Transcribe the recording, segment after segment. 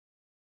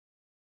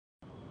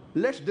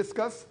let's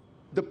discuss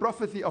the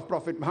prophecy of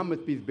Prophet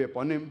Muhammad, peace be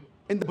upon him,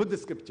 in the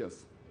Buddhist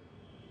scriptures.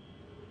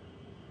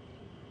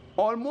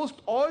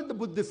 Almost all the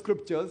Buddhist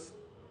scriptures,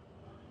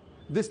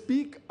 they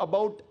speak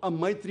about a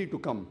Maitri to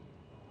come.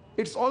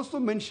 It's also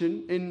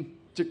mentioned in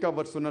Chikka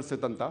Varsuna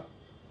Siddhanta,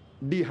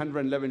 D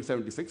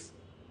 11176.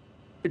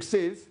 It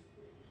says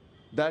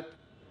that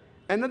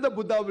another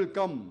Buddha will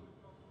come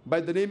by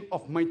the name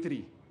of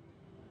Maitri,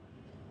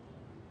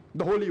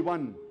 the Holy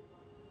One,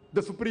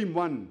 the Supreme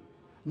One,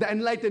 the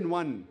Enlightened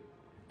One,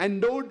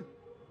 endowed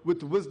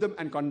with wisdom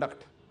and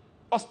conduct,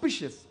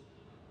 auspicious,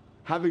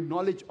 having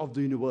knowledge of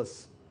the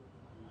universe.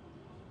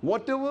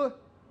 Whatever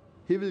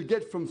he will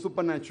get from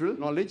supernatural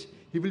knowledge,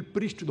 he will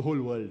preach to the whole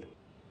world.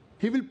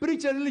 He will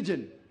preach a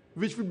religion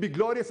which will be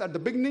glorious at the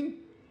beginning,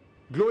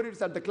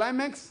 glorious at the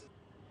climax,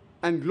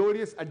 and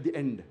glorious at the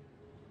end.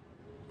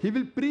 He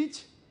will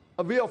preach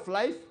a way of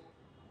life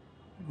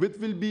which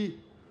will be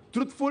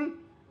truthful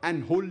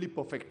and wholly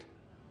perfect.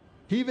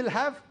 He will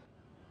have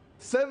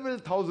several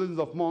thousands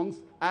of monks,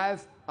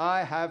 as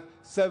I have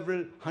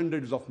several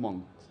hundreds of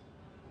monks.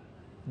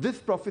 This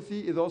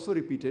prophecy is also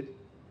repeated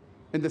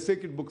in the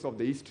sacred books of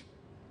the East,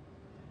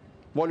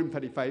 volume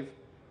 35,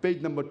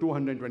 page number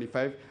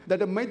 225,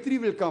 that a Maitri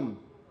will come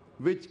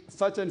with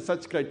such and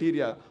such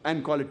criteria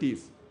and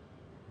qualities.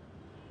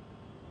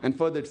 And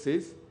further it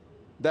says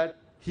that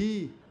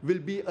he will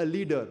be a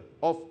leader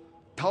of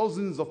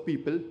thousands of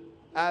people,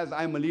 as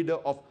I am a leader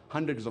of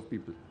hundreds of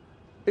people.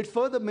 It's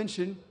further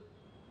mentioned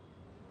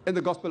in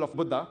the Gospel of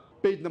Buddha,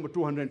 page number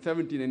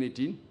 217 and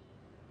 18,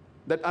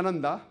 that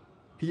Ananda,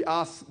 he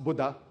asks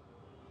Buddha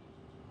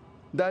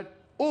that,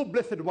 "O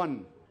Blessed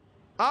One,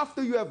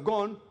 after you have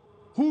gone,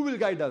 who will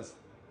guide us?"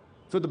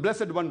 So the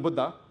Blessed One,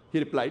 Buddha, he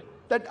replied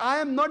that, "I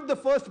am not the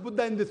first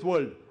Buddha in this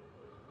world,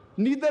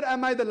 neither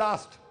am I the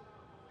last.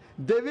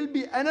 There will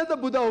be another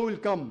Buddha who will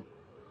come,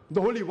 the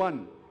Holy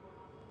One,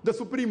 the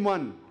Supreme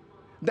One,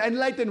 the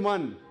Enlightened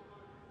One,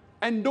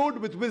 endowed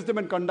with wisdom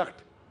and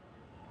conduct,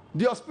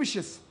 the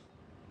auspicious,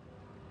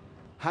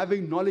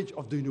 having knowledge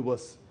of the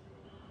universe.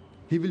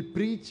 He will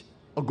preach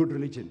a good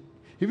religion.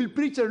 He will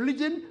preach a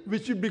religion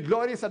which will be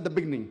glorious at the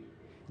beginning,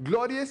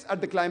 glorious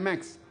at the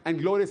climax, and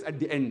glorious at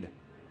the end.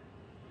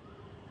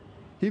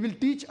 He will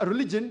teach a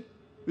religion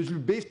which will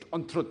be based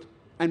on truth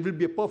and will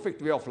be a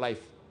perfect way of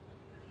life.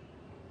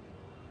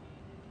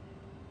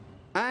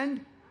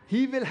 And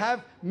he will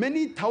have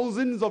many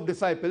thousands of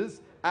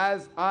disciples,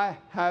 as I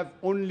have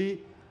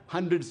only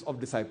hundreds of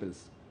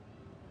disciples."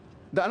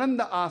 The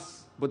Ananda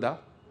asks Buddha,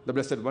 the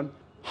Blessed One,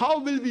 "How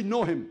will we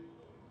know him?"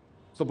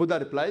 So Buddha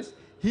replies,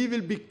 "He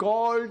will be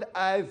called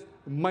as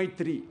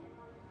Maitri."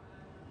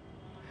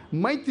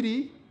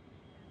 Maitri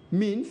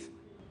means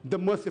the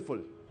merciful,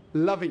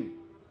 loving,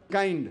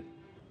 kind,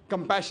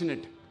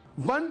 compassionate.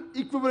 One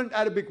equivalent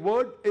Arabic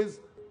word is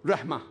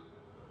Rahmah.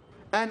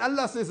 And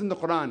Allah says in the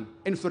Quran,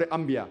 in Surah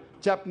Anbiya,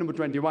 chapter number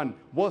 21,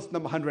 verse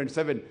number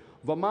 107,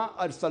 "Wama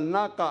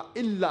arsalnaka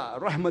illa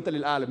rahmatan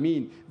lil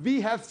alameen."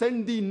 We have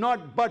sent thee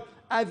not but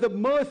as a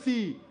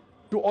mercy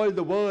to all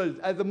the worlds,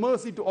 as a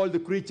mercy to all the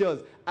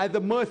creatures, as a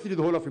mercy to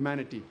the whole of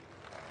humanity.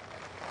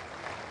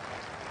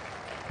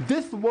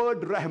 This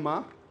word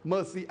Rahmah,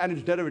 mercy, and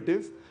its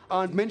derivatives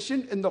are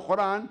mentioned in the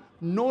Quran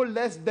no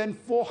less than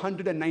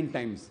 409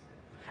 times.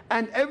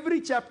 And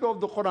every chapter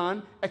of the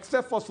Quran,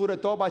 except for Surah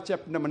Tawbah,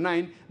 chapter number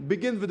 9,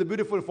 begins with the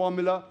beautiful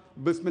formula,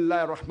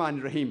 Bismillah ar-Rahman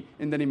ar-Rahim,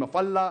 in the name of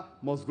Allah,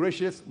 most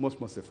gracious,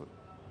 most merciful.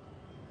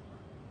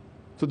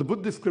 So the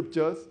Buddhist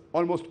scriptures,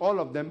 almost all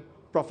of them,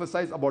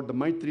 prophesies about the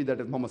Maitri,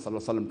 that is Muhammad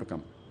Sallallahu Alaihi Wasallam, to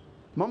come.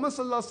 Muhammad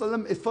Sallallahu Alaihi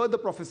Wasallam is further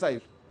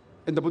prophesied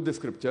in the Buddhist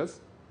scriptures,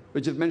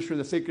 which is mentioned in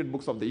the sacred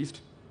books of the East,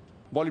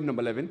 volume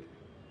number 11,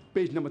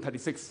 page number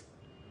 36.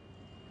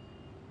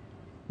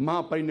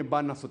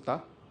 Mahaparinibbana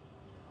Sutta,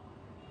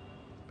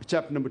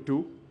 chapter number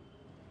 2,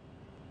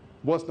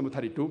 verse number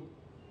 32,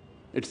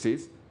 it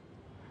says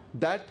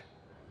that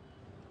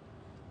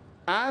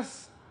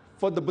as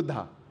for the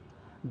Buddha,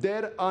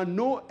 there are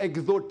no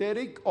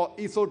exoteric or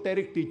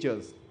esoteric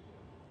teachers.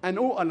 And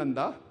O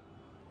Ananda,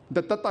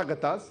 the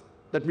Tathagatas,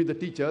 that means the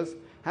teachers,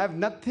 have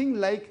nothing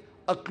like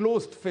a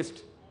closed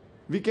fist.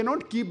 We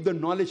cannot keep the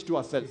knowledge to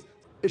ourselves.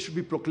 It should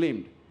be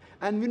proclaimed.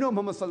 And we know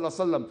Muhammad Sallallahu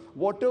Alaihi Wasallam,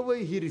 whatever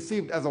he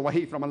received as a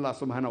wahi from Allah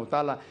Subhanahu wa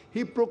Ta'ala,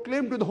 he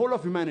proclaimed to the whole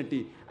of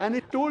humanity. And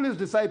he told his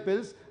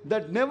disciples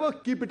that never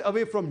keep it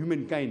away from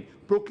humankind.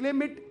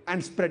 Proclaim it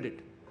and spread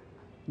it.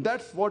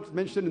 That's what's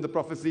mentioned in the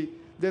prophecy.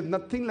 There's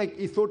nothing like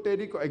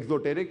esoteric or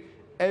exoteric.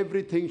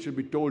 Everything should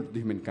be told to the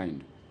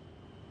humankind.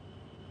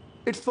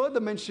 It's further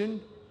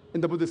mentioned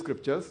in the Buddhist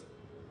scriptures,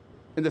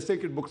 in the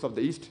sacred books of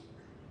the East,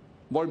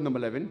 volume number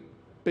 11,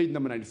 page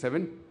number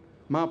 97,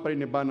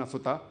 Mahaparinibbana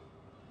Sutta,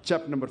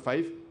 chapter number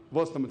 5,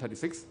 verse number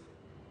 36.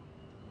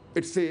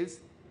 It says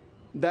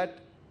that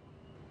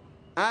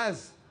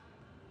as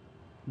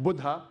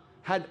Buddha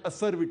had a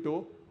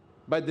servitor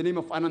by the name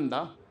of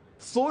Ananda,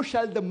 so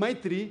shall the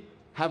Maitri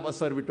have a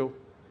servitor.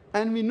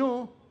 And we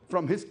know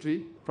from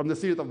history, from the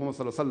seerah of Muhammad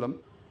Sallallahu Alaihi Wasallam,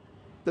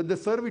 that the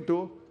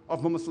servitor of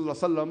Muhammad Sallallahu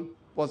Alaihi Wasallam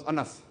was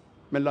Anas.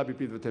 May Allah be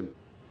pleased with him.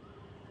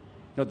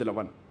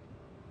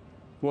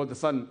 who was the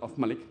son of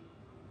Malik,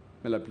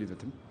 may Allah be pleased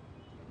with him.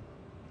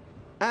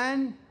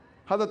 And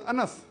Hazrat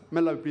Anas, may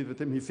Allah be pleased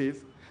with him, he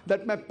says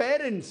that my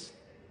parents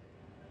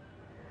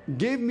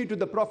gave me to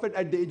the Prophet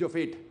at the age of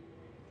 8.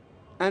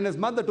 And his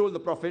mother told the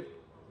Prophet,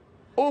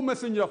 O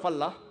Messenger of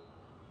Allah,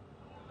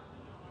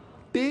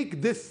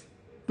 take this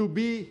to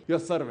be your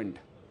servant.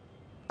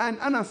 And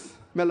Anas,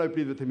 may Allah be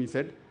pleased with him, he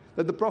said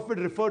that the Prophet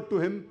referred to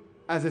him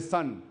as his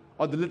son,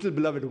 or the little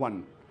beloved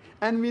one.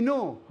 And we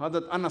know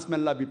Hazrat Anas, may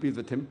Allah be pleased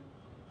with him,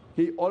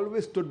 he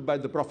always stood by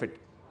the Prophet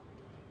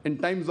in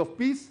times of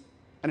peace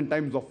and in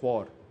times of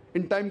war,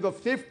 in times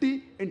of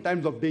safety, in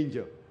times of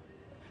danger.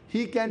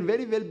 He can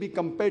very well be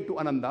compared to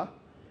Ananda.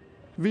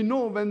 We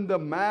know when the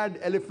mad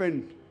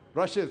elephant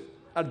rushes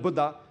at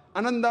Buddha,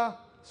 Ananda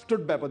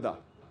stood by Buddha.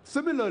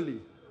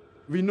 Similarly,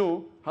 we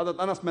know Hazrat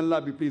Anas, may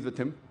Allah be pleased with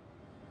him,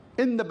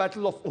 in the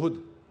battle of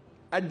Uhud,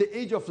 at the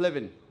age of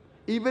 11,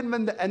 even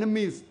when the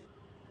enemies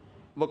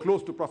were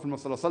close to Prophet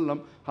Muhammad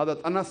ﷺ,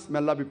 Hazrat Anas, may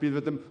Allah be pleased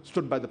with him,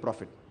 stood by the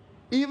Prophet.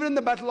 Even in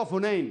the battle of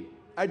Hunain,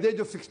 at the age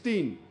of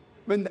 16,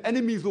 when the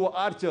enemies who were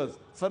archers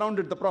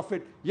surrounded the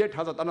Prophet, yet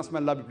Hazrat Anas, may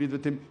Allah be pleased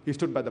with him, he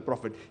stood by the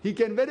Prophet. He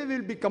can very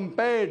well be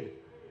compared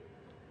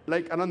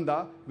like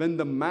Ananda when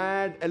the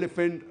mad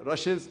elephant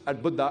rushes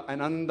at Buddha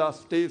and Ananda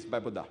stays by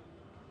Buddha.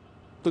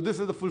 So this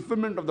is the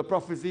fulfillment of the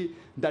prophecy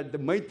that the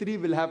Maitri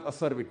will have a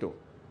servitor.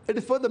 It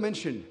is further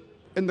mentioned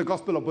in the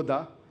Gospel of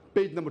Buddha,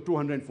 page number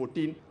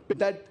 214,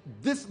 that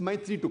this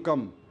Maitri to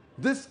come,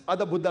 this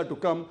other Buddha to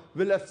come,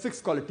 will have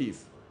 6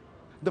 qualities.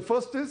 The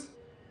first is,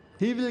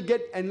 he will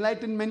get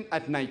enlightenment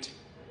at night.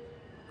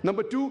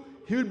 Number 2,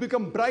 he will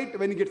become bright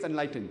when he gets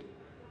enlightened.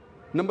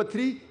 Number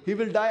 3, he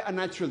will die a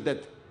natural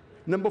death.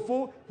 Number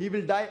 4, he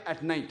will die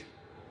at night.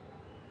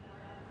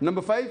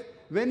 Number 5,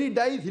 when he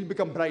dies, he'll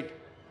become bright.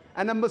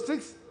 And number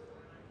 6,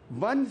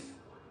 once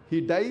he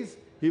dies,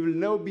 he will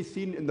never be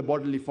seen in the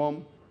bodily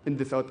form in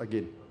this earth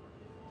again.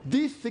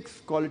 These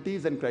 6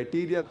 qualities and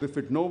criteria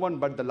befit no one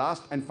but the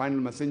last and final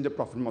messenger,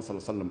 Prophet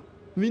Muhammad ﷺ.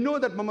 We know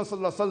that Muhammad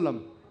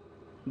ﷺ,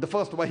 the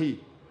first wahi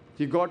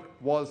he got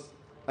was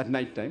at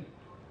night time.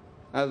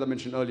 As I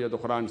mentioned earlier, the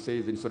Quran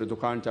says in Surah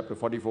Dukhan, chapter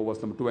 44,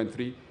 verse number 2 and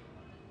 3,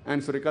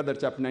 and Surah Qadr,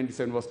 chapter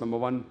 97, verse number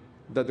 1,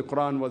 that the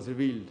Quran was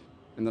revealed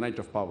in the night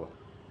of power.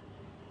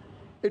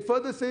 It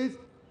further says,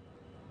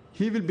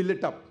 he will be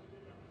lit up.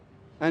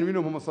 And we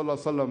know Muhammad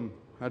ﷺ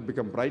had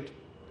become bright.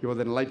 He was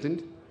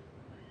enlightened.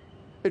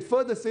 It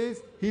further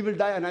says, he will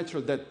die a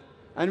natural death.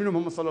 And we know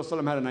Muhammad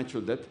ﷺ had a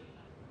natural death.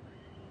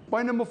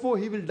 Point number 4,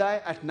 he will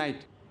die at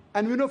night.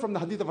 And we know from the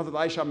hadith of Hazrat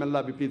Aisha, may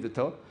Allah be pleased with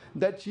her,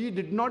 that she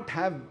did not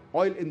have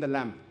oil in the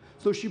lamp.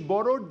 So she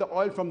borrowed the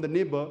oil from the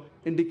neighbor,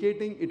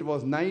 indicating it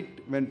was night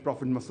when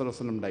Prophet Muhammad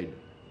ﷺ died.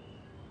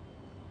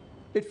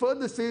 It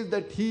further says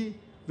that he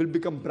will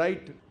become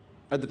bright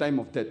at the time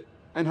of death.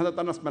 And Hazrat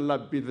Anas, may Allah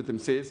be pleased with him,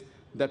 says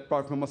that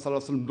Prophet Muhammad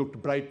ﷺ looked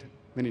bright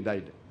when he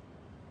died.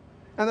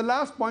 And the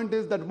last point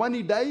is that when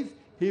he dies,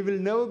 he will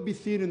never be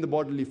seen in the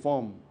bodily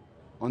form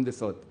on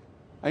this earth.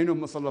 I know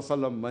Muhammad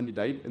ﷺ, when he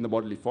died in the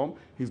bodily form,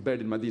 he's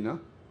buried in Medina,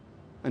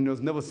 and he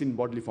was never seen in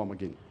bodily form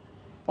again.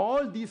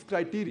 All these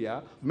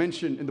criteria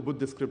mentioned in the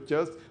Buddhist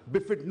scriptures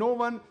befit no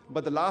one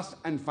but the last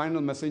and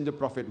final messenger,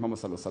 Prophet Muhammad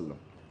ﷺ.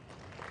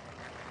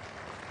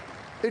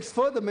 It's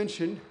further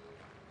mentioned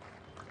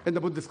in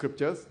the Buddhist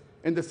scriptures,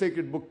 in the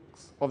sacred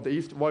books of the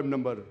East, volume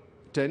number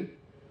 10,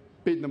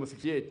 page number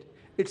 68.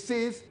 It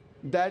says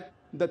that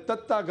the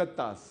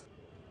Tathagatas,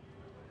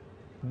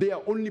 they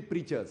are only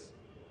preachers.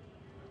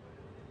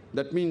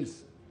 That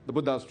means the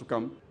Buddhas to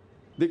come,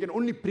 they can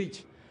only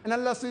preach. And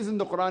Allah says in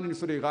the Quran in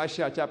Surah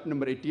Ghashiyah, chapter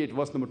number 88,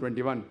 verse number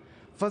 21,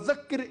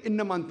 فَذَكِّرْ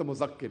إِنَّمَا أَنْتَ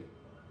مُذَكِّرْ.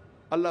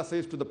 Allah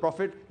says to the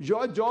Prophet,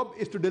 your job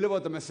is to deliver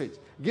the message.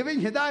 Giving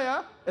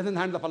hidayah is in the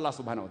hands of Allah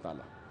subhanahu wa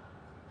ta'ala.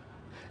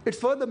 It's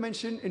further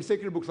mentioned in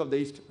Sacred Books of the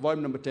East,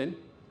 volume number 10,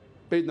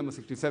 page number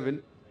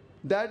 67,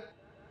 that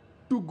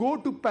to go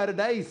to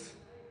paradise,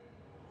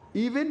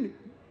 even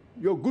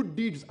your good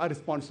deeds are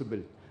responsible.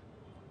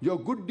 Your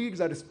good deeds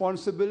are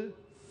responsible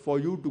for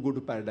you to go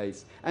to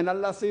paradise. And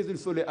Allah says in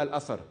Surah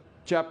Al-Asr,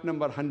 chapter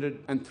number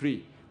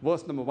 103,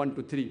 verse number 1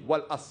 to 3,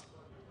 Wal Asr,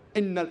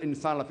 Innal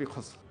insana fi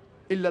khusr,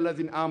 illa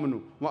allazina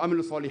amanu wa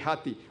amilu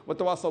salihati wa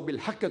tawasaw bil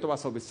haqqi wa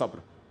tawasaw bis sabr.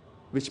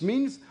 Which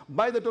means,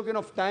 by the token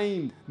of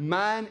time,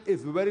 man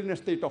is very in a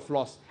state of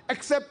loss,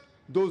 except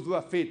those who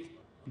have faith,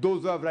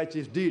 those who have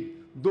righteous deed,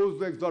 those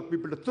who exhort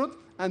people to truth,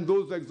 and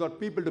those who exhort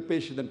people to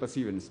patience and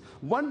perseverance.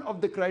 One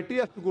of the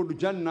criteria to go to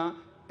Jannah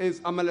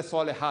is amal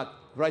salihat,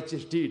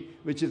 righteous deed,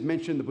 which is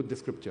mentioned in the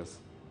Buddhist scriptures.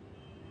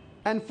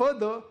 And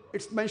further,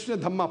 it's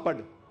mentioned in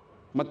Dhammapad,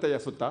 Mattaya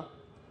Sutta,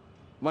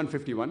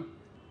 151.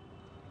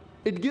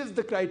 It gives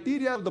the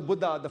criteria of the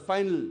Buddha, the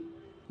final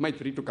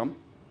Maitri to come.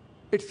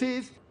 It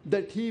says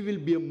that he will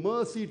be a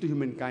mercy to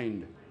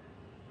humankind.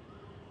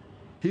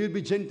 He will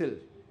be gentle.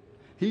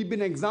 He will be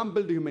an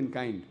example to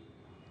humankind.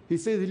 He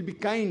says he'll be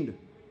kind.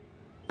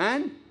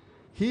 And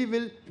he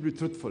will be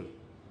truthful.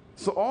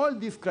 So all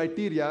these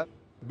criteria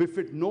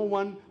befit no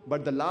one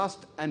but the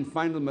last and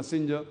final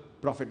messenger,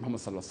 Prophet Muhammad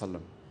ﷺ.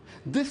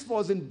 This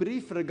was in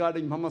brief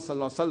regarding Muhammad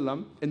sallallahu alaihi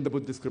wasallam in the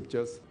Buddhist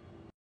scriptures.